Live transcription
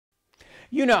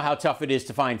You know how tough it is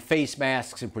to find face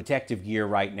masks and protective gear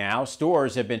right now.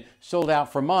 Stores have been sold out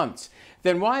for months.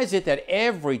 Then why is it that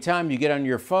every time you get on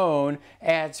your phone,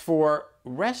 ads for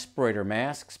respirator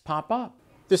masks pop up?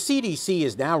 The CDC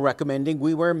is now recommending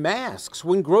we wear masks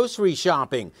when grocery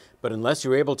shopping. But unless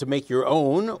you're able to make your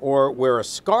own or wear a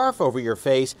scarf over your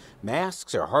face,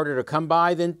 masks are harder to come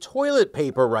by than toilet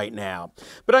paper right now.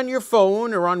 But on your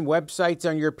phone or on websites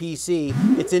on your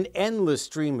PC, it's an endless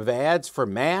stream of ads for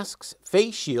masks,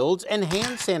 face shields, and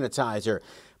hand sanitizer.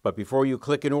 But before you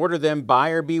click and order them,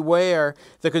 buyer beware.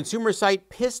 The consumer site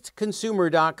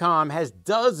pissedconsumer.com has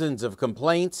dozens of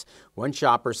complaints. One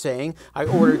shopper saying, I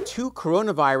ordered 2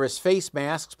 coronavirus face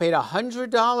masks, paid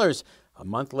 $100. A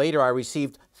month later, I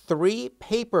received 3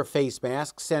 paper face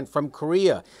masks sent from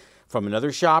Korea. From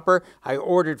another shopper, I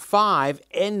ordered 5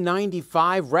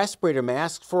 N95 respirator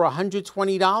masks for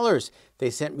 $120. They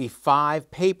sent me 5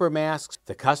 paper masks.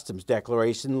 The customs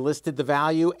declaration listed the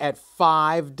value at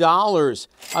 $5.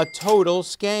 A total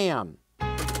scam.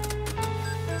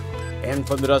 And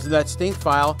from the Doesn't That Stink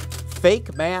file,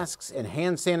 fake masks and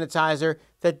hand sanitizer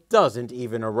that doesn't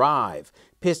even arrive.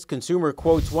 Pissed Consumer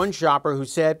quotes one shopper who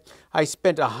said, I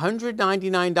spent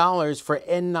 $199 for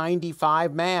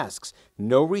N95 masks.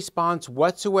 No response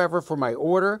whatsoever for my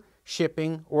order,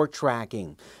 shipping, or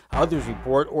tracking. Others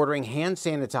report ordering hand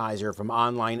sanitizer from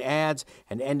online ads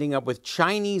and ending up with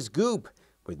Chinese goop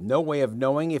with no way of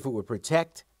knowing if it would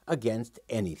protect against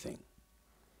anything.